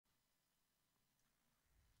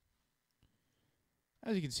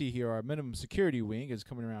As you can see here, our minimum security wing is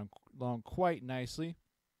coming around along quite nicely.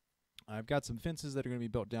 I've got some fences that are going to be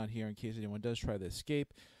built down here in case anyone does try to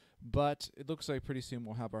escape. But it looks like pretty soon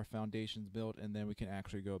we'll have our foundations built, and then we can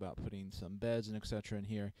actually go about putting some beds and etc. in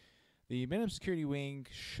here. The minimum security wing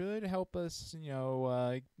should help us,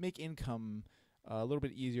 make income a little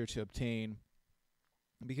bit easier to obtain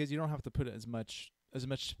because you don't have to put as much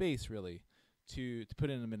space really to put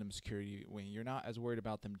in a minimum security wing. You're not as worried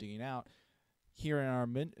about them digging out. Here in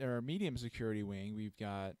our medium security wing, we've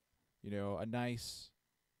got a nice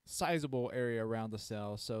sizable area around the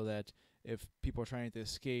cell so that if people are trying to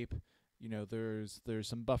escape, there's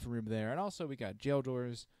some buffer room there. And also we got jail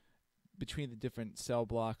doors between the different cell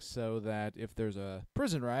blocks so that if there's a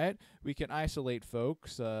prison riot, we can isolate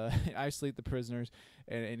folks, isolate the prisoners,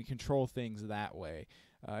 and control things that way.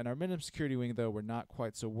 In our minimum security wing, though, we're not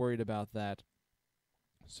quite so worried about that.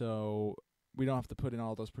 So we don't have to put in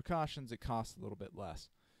all those precautions. It costs a little bit less.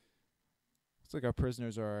 Looks like our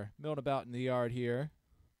prisoners are milling about in the yard here.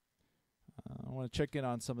 I want to check in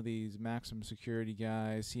on some of these maximum security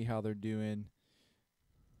guys, see how they're doing.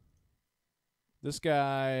 This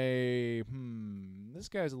guy's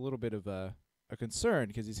a little bit of a concern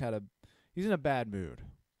because he's in a bad mood.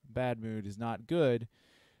 Bad mood is not good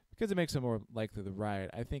because it makes him more likely to riot.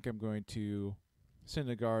 I think I'm going to send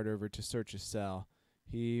a guard over to search his cell.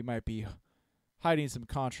 He might be hiding some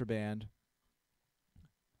contraband.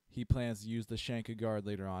 He plans to use the shank a guard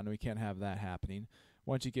later on. We can't have that happening.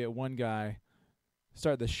 Once you get one guy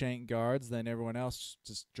start the shank guards, then everyone else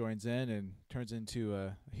just joins in and turns into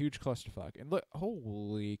a huge clusterfuck. And look,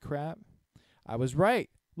 holy crap, I was right.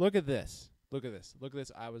 Look at this. Look at this. Look at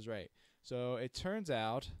this. I was right. So it turns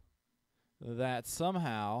out that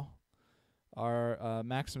somehow our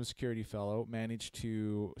maximum security fellow managed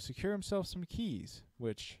to secure himself some keys,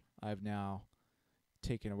 which I've now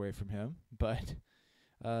taken away from him. But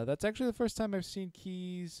that's actually the first time I've seen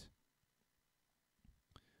keys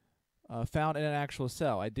found in an actual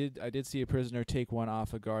cell. I did see a prisoner take one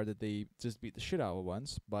off a guard that they just beat the shit out of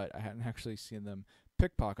once, but I hadn't actually seen them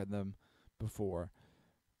pickpocket them before.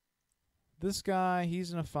 This guy,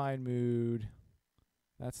 he's in a fine mood.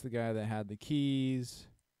 That's the guy that had the keys.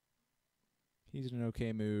 He's in an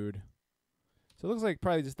okay mood. So it looks like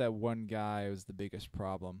probably just that one guy was the biggest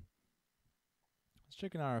problem. Let's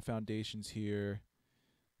check in on our foundations here.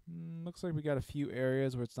 Looks like we got a few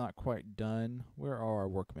areas where it's not quite done. Where are our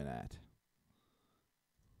workmen at?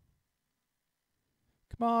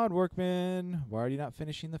 Come on, workmen. Why are you not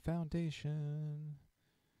finishing the foundation?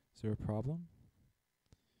 Is there a problem?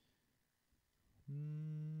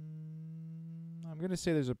 I'm going to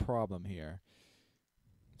say there's a problem here.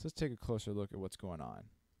 So let's take a closer look at what's going on.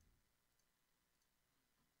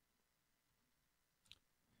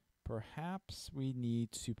 Perhaps we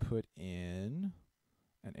need to put in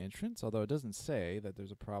an entrance, although it doesn't say that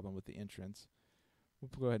there's a problem with the entrance. We'll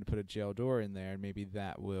go ahead and put a jail door in there, and maybe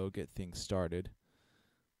that will get things started.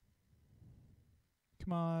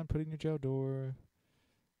 Come on, put in your jail door.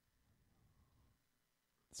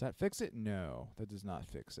 Does that fix it? No, that does not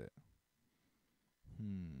fix it.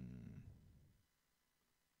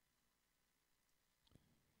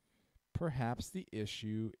 Perhaps the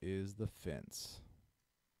issue is the fence.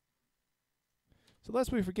 So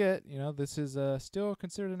lest we forget, this is still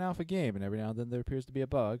considered an alpha game, and every now and then there appears to be a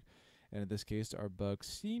bug. And in this case, our bug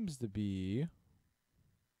seems to be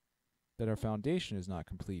that our foundation is not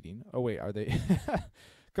completing. Oh, wait, are they?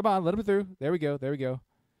 Come on, let them through. There we go. There we go.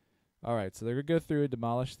 All right, so they're going to go through and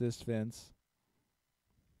demolish this fence.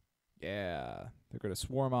 Yeah, they're going to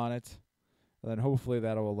swarm on it. And then hopefully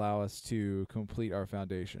that'll allow us to complete our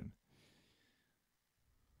foundation.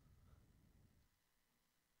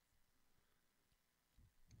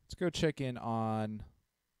 Let's go check in on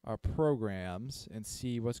our programs and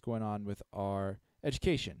see what's going on with our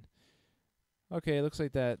education. Okay, it looks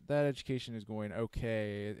like that education is going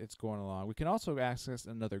okay. It's going along. We can also access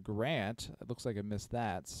another grant. It looks like I missed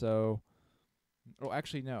that. So, oh,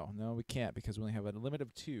 actually, no, we can't because we only have a limit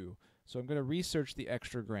of 2. So I'm going to research the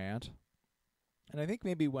extra grant. And I think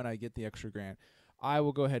maybe when I get the extra grant, I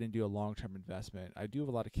will go ahead and do a long-term investment. I do have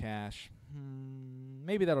a lot of cash.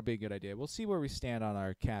 Maybe that'll be a good idea. We'll see where we stand on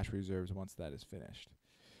our cash reserves once that is finished.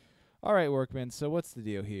 All right, workmen. So what's the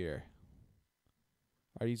deal here?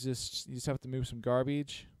 Are you just have to move some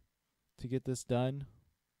garbage to get this done?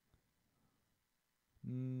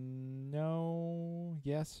 No.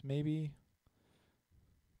 Yes. Maybe.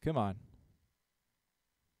 Come on.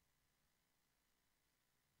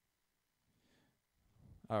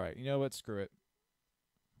 All right. You know what? Screw it.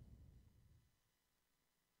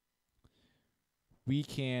 We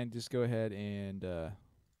can just go ahead and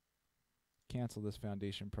cancel this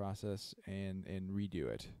foundation process and redo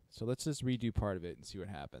it. So let's just redo part of it and see what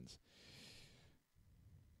happens.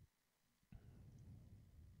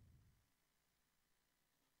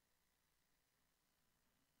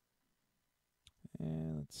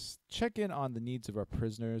 And let's check in on the needs of our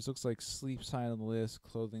prisoners. Looks like sleep's high on the list.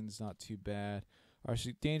 Clothing's not too bad. Our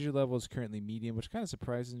danger level is currently medium, which kind of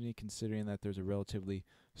surprises me considering that there's a relatively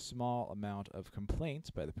small amount of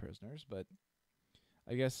complaints by the prisoners. But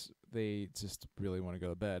I guess they just really want to go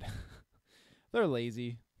to bed. They're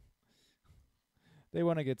lazy. They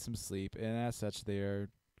want to get some sleep, and as such, they are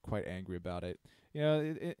quite angry about it. You know,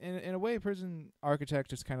 in a way, prison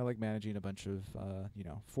architect is kind of like managing a bunch of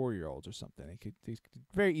 4-year-olds or something. They could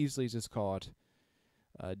very easily just call it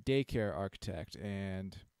daycare architect,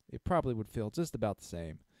 and it probably would feel just about the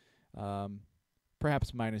same.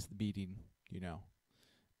 Perhaps minus the beating,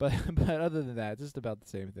 but other than that, just about the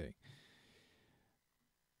same thing.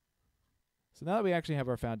 So now that we actually have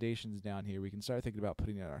our foundations down here, we can start thinking about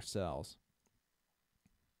putting in our cells.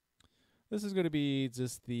 This is going to be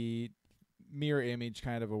just the mirror image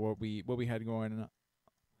kind of what we had going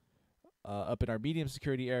up in our medium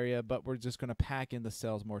security area, but we're just going to pack in the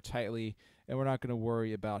cells more tightly, and we're not going to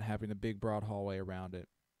worry about having a big broad hallway around it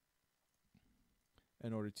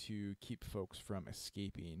in order to keep folks from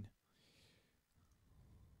escaping.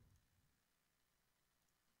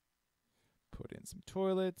 Put in some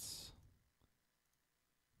toilets.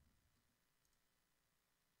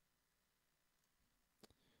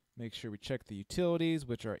 Make sure we check the utilities,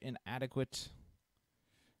 which are inadequate.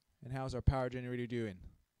 And how's our power generator doing?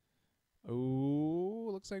 Oh,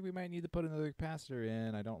 looks like we might need to put another capacitor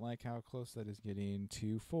in. I don't like how close that is getting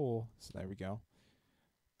to full. So there we go.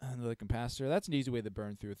 Another capacitor. That's an easy way to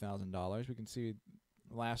burn through $1,000. We can see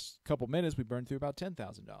the last couple minutes we burned through about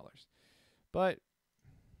 $10,000. But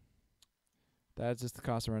that's just the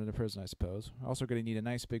cost of running a prison, I suppose. Also going to need a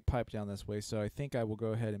nice big pipe down this way, so I think I will go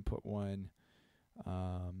ahead and put one.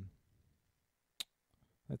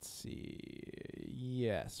 Let's see.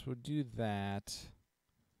 Yes, we'll do that.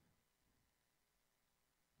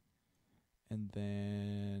 And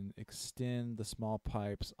then extend the small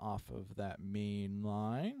pipes off of that main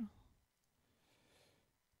line.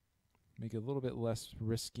 Make it a little bit less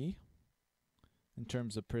risky in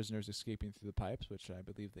terms of prisoners escaping through the pipes, which I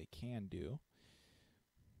believe they can do.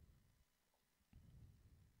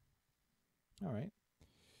 All right.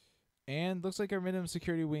 And looks like our minimum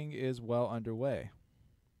security wing is well underway.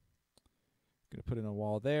 Gonna put in a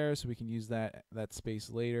wall there so we can use that space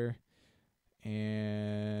later.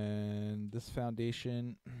 And this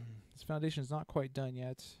foundation is not quite done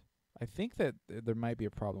yet. I think that there might be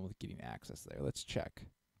a problem with getting access there. Let's check.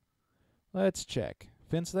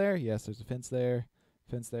 Fence there? Yes, there's a fence there.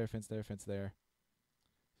 Fence there, fence there, fence there.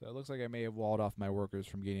 So it looks like I may have walled off my workers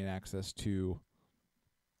from getting access to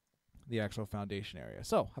the actual foundation area.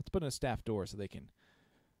 So I have to put in a staff door so they can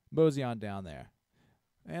mosey on down there.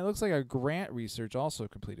 And it looks like our grant research also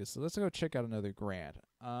completed. So let's go check out another grant.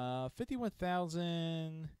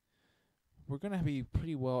 51,000. We're going to be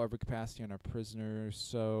pretty well over capacity on our prisoners.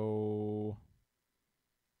 So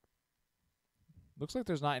looks like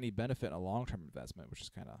there's not any benefit in a long-term investment, which is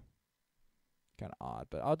kind of odd.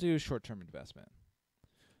 But I'll do a short-term investment.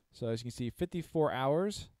 So as you can see, 54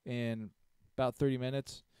 hours in about 30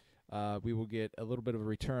 minutes. We will get a little bit of a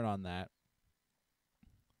return on that.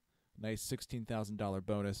 Nice $16,000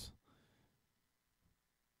 bonus.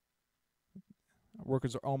 Our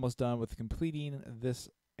workers are almost done with completing this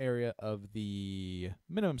area of the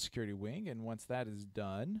minimum security wing, and once that is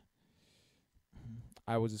done,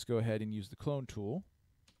 I will just go ahead and use the clone tool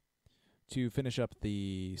to finish up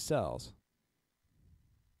the cells.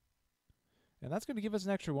 And that's going to give us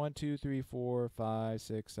an extra 1, 2, 3, 4, 5,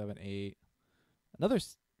 6, 7, 8.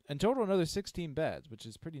 In total, another 16 beds, which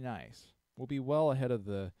is pretty nice. We'll be well ahead of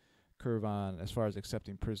the curve on as far as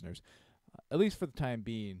accepting prisoners, at least for the time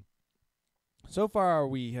being. So far,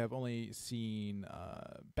 we have only seen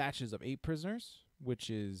batches of 8 prisoners, which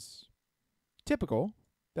is typical.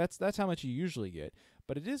 That's how much you usually get.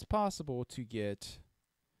 But it is possible to get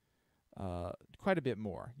quite a bit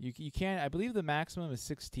more. You can, I believe, the maximum is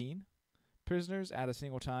 16 prisoners at a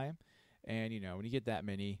single time, and when you get that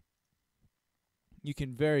many, you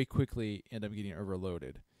can very quickly end up getting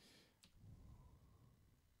overloaded.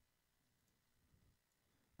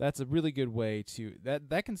 That's a really good way to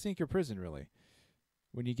that can sink your prison, really,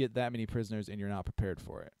 when you get that many prisoners and you're not prepared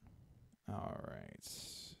for it. All right.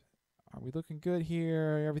 Are we looking good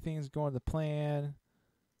here? Everything's going to plan.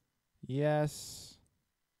 Yes.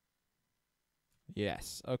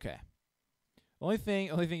 Yes. Okay. Only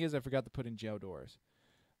thing is I forgot to put in jail doors.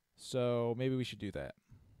 So maybe we should do that.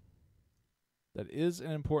 That is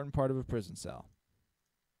an important part of a prison cell.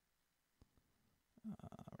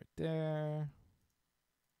 Right there.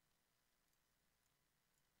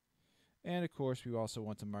 And of course, we also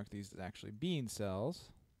want to mark these as actually being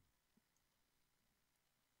cells.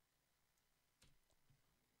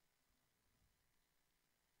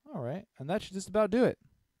 All right, and that should just about do it.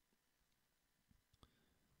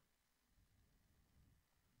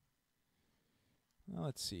 Well,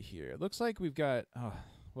 let's see here. It looks like we've got,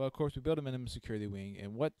 well, of course, we build a minimum security wing,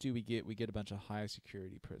 and what do we get? We get a bunch of high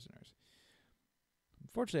security prisoners.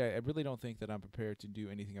 Unfortunately, I really don't think that I'm prepared to do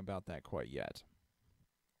anything about that quite yet.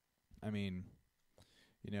 I mean,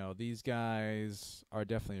 you know, these guys are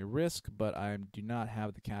definitely a risk, but I do not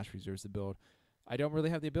have the cash reserves to build. I don't really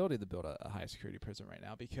have the ability to build a high security prison right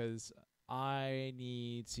now because I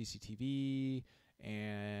need CCTV,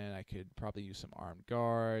 and I could probably use some armed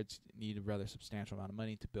guards, need a rather substantial amount of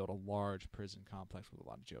money to build a large prison complex with a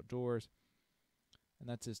lot of jail doors, and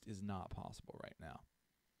that just is not possible right now.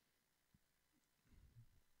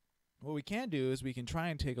 What we can do is we can try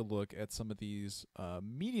and take a look at some of these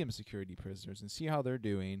medium security prisoners and see how they're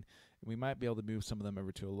doing, and we might be able to move some of them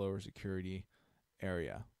over to a lower security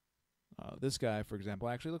area. This guy, for example,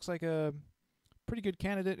 actually looks like a pretty good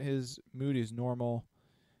candidate. His mood is normal.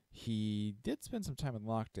 He did spend some time in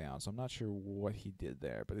lockdown, so I'm not sure what he did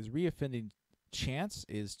there, but his reoffending chance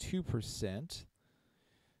is 2%.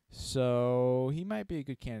 So he might be a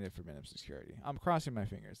good candidate for minimum security. I'm crossing my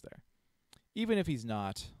fingers there. Even if he's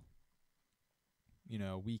not, you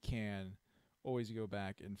know, we can always go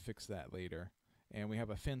back and fix that later. And we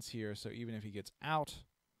have a fence here, so even if he gets out,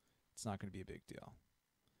 it's not going to be a big deal.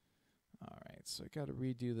 All right, so I got to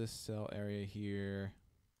redo this cell area here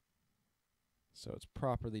so it's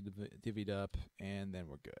properly divvied up, and then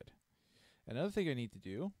we're good. Another thing I need to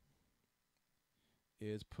do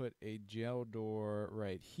is put a jail door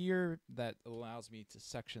right here that allows me to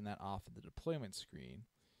section that off of the deployment screen.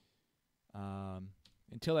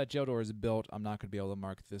 Until that jail door is built, I'm not going to be able to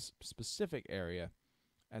mark this specific area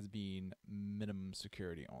as being minimum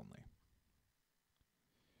security only.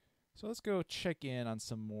 So let's go check in on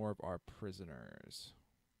some more of our prisoners.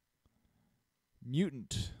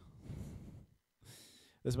 Mutant.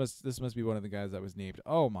 This must be one of the guys that was named.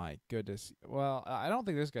 Oh my goodness. Well, I don't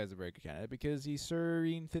think this guy's a very good candidate because he's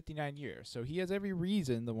serving 59 years. So he has every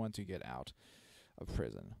reason to want to get out of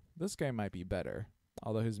prison. This guy might be better,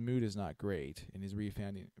 although his mood is not great and his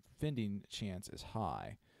reoffending chance is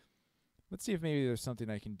high. Let's see if maybe there's something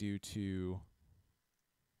I can do to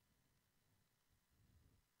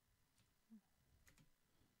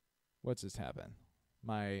what's just happened?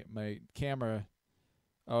 My camera.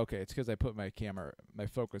 Oh, okay, it's because I put my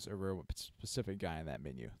focus over a specific guy in that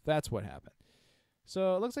menu. That's what happened.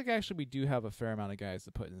 So it looks like actually we do have a fair amount of guys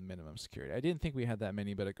to put in the minimum security. I didn't think we had that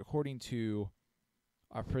many, but according to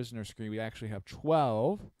our prisoner screen, we actually have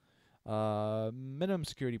 12 minimum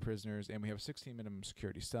security prisoners, and we have 16 minimum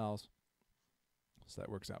security cells. So that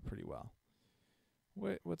works out pretty well.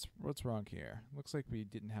 What's wrong here? Looks like we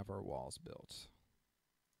didn't have our walls built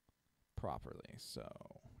properly, so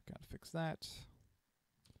gotta fix that.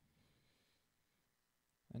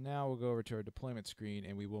 And now we'll go over to our deployment screen,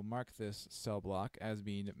 and we will mark this cell block as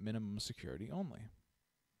being minimum security only.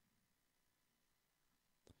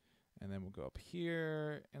 And then we'll go up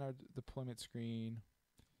here in our deployment screen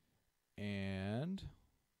and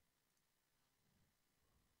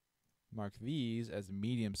mark these as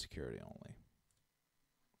medium security only.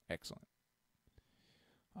 Excellent.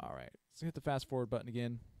 All right, so hit the fast forward button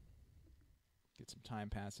again. Get some time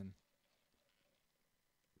passing.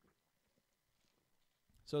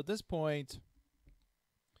 So at this point,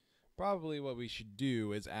 probably what we should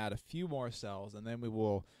do is add a few more cells, and then we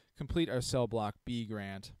will complete our cell block B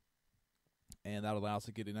grant, and that allows us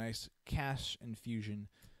to get a nice cash infusion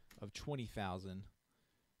of 20,000.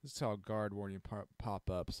 This is how a guard warning pop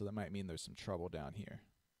up, so that might mean there's some trouble down here.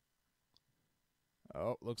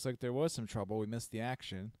 Oh, looks like there was some trouble. We missed the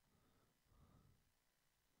action.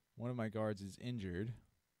 One of my guards is injured.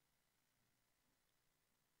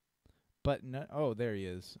 But no, oh, there he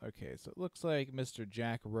is. Okay, so it looks like Mr.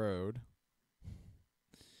 Jack Rode.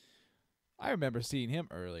 I remember seeing him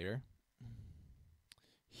earlier.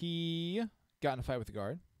 He got in a fight with the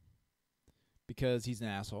guard because he's an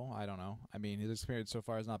asshole. I don't know. I mean, his experience so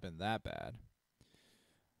far has not been that bad.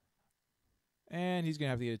 And he's going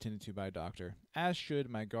to have to get attended to by a doctor, as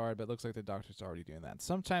should my guard, but it looks like the doctor's already doing that.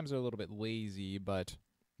 Sometimes they're a little bit lazy, but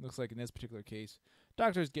looks like in this particular case,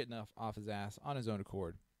 doctor's getting off his ass on his own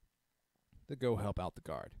accord to go help out the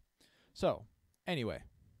guard. So, anyway,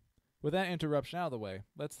 with that interruption out of the way,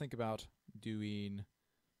 let's think about doing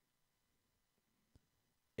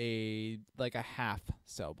like a half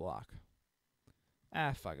cell block.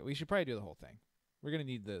 Ah, fuck it. We should probably do the whole thing. We're gonna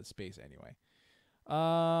need the space anyway.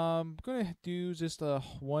 Gonna do just a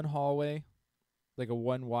one hallway, like a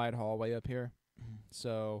one wide hallway up here.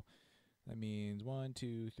 So that means 1,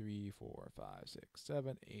 2, 3, 4, 5, 6,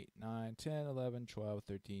 7, 8, 9, 10, 11, 12,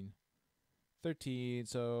 13. 13.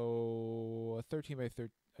 So a 13 by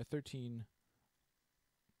 13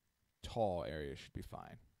 tall area should be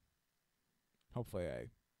fine. Hopefully I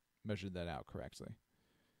measured that out correctly.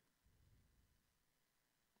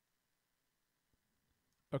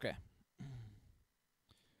 Okay.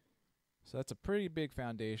 So that's a pretty big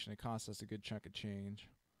foundation. It costs us a good chunk of change.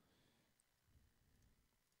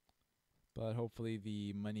 But hopefully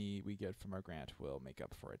the money we get from our grant will make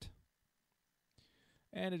up for it.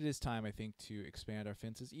 And it is time, I think, to expand our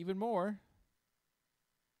fences even more.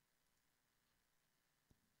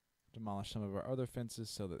 Demolish some of our other fences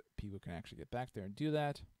so that people can actually get back there and do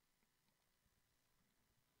that.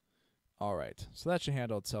 All right, so that should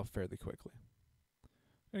handle itself fairly quickly.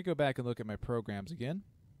 I'm going to go back and look at my programs again.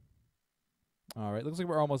 All right, looks like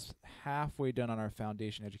we're almost halfway done on our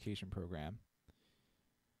foundation education program.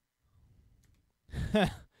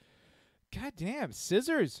 God damn,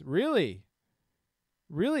 scissors, really?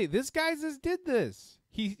 Really, this guy just did this.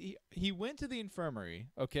 He went to the infirmary,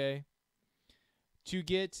 okay, to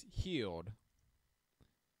get healed.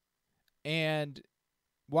 And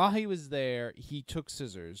while he was there, he took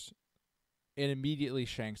scissors and immediately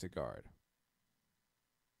shanks a guard.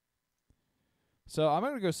 So I'm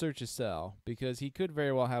going to go search his cell because he could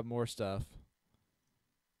very well have more stuff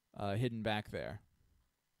hidden back there.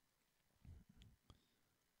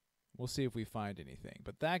 We'll see if we find anything.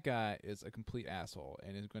 But that guy is a complete asshole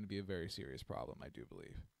and is going to be a very serious problem, I do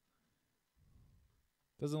believe.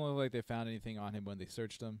 Doesn't look like they found anything on him when they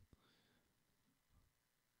searched him.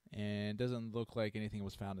 And doesn't look like anything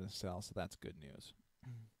was found in his cell, so that's good news.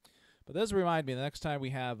 But that does remind me, the next time we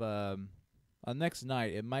have, next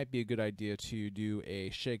night, it might be a good idea to do a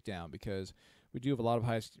shakedown because we do have a lot of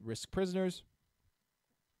high-risk prisoners,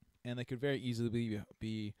 and they could very easily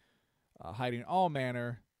be hiding all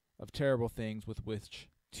manner of terrible things with which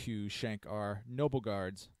to shank our noble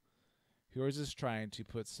guards who are just trying to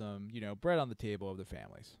put some, bread on the table of their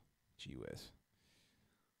families. Gee whiz.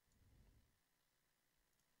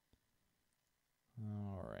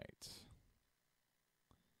 All right.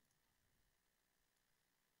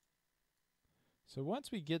 So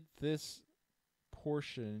once we get this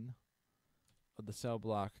portion of the cell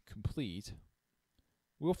block complete,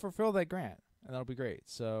 we'll fulfill that grant, and that'll be great.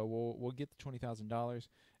 So we'll get the $20,000,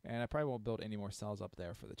 and I probably won't build any more cells up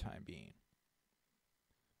there for the time being.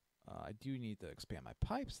 I do need to expand my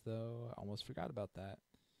pipes, though. I almost forgot about that.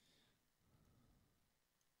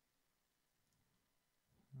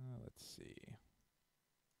 Let's see.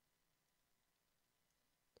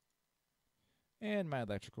 And my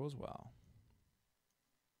electrical as well.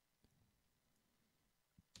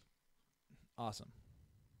 Awesome.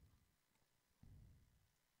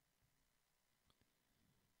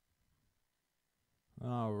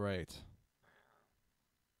 All right.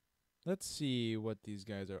 Let's see what these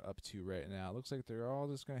guys are up to right now. Looks like they're all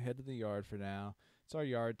just going to head to the yard for now. It's our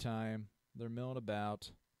yard time. They're milling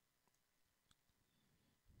about.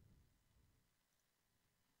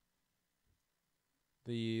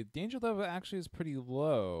 The danger level actually is pretty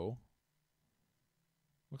low.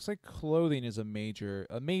 Looks like clothing is a major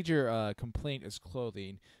complaint is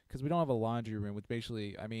clothing because we don't have a laundry room, which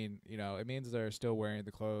basically, it means they're still wearing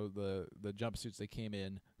the jumpsuits they came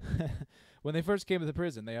in when they first came to the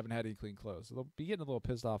prison. They haven't had any clean clothes, so they'll be getting a little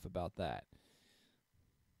pissed off about that.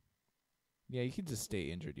 Yeah, you can just stay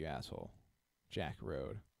injured, you asshole. Jack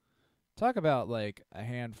Road. Talk about like a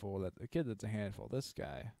kid that's a handful. This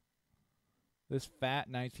guy, this fat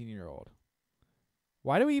 19-year-old.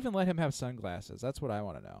 Why do we even let him have sunglasses? That's what I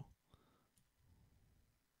want to know.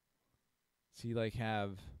 Does he like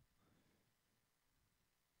have...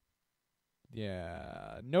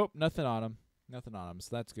 Yeah. Nope, nothing on him. Nothing on him,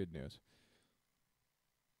 so that's good news.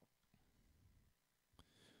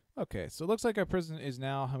 Okay, so it looks like our prison is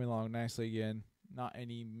now humming along nicely again. Not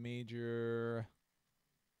any major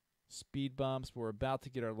speed bumps. We're about to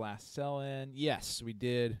get our last cell in. Yes, we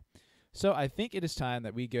did. So I think it is time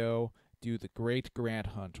that we go do the great grant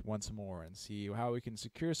hunt once more and see how we can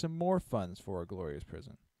secure some more funds for our glorious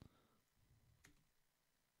prison.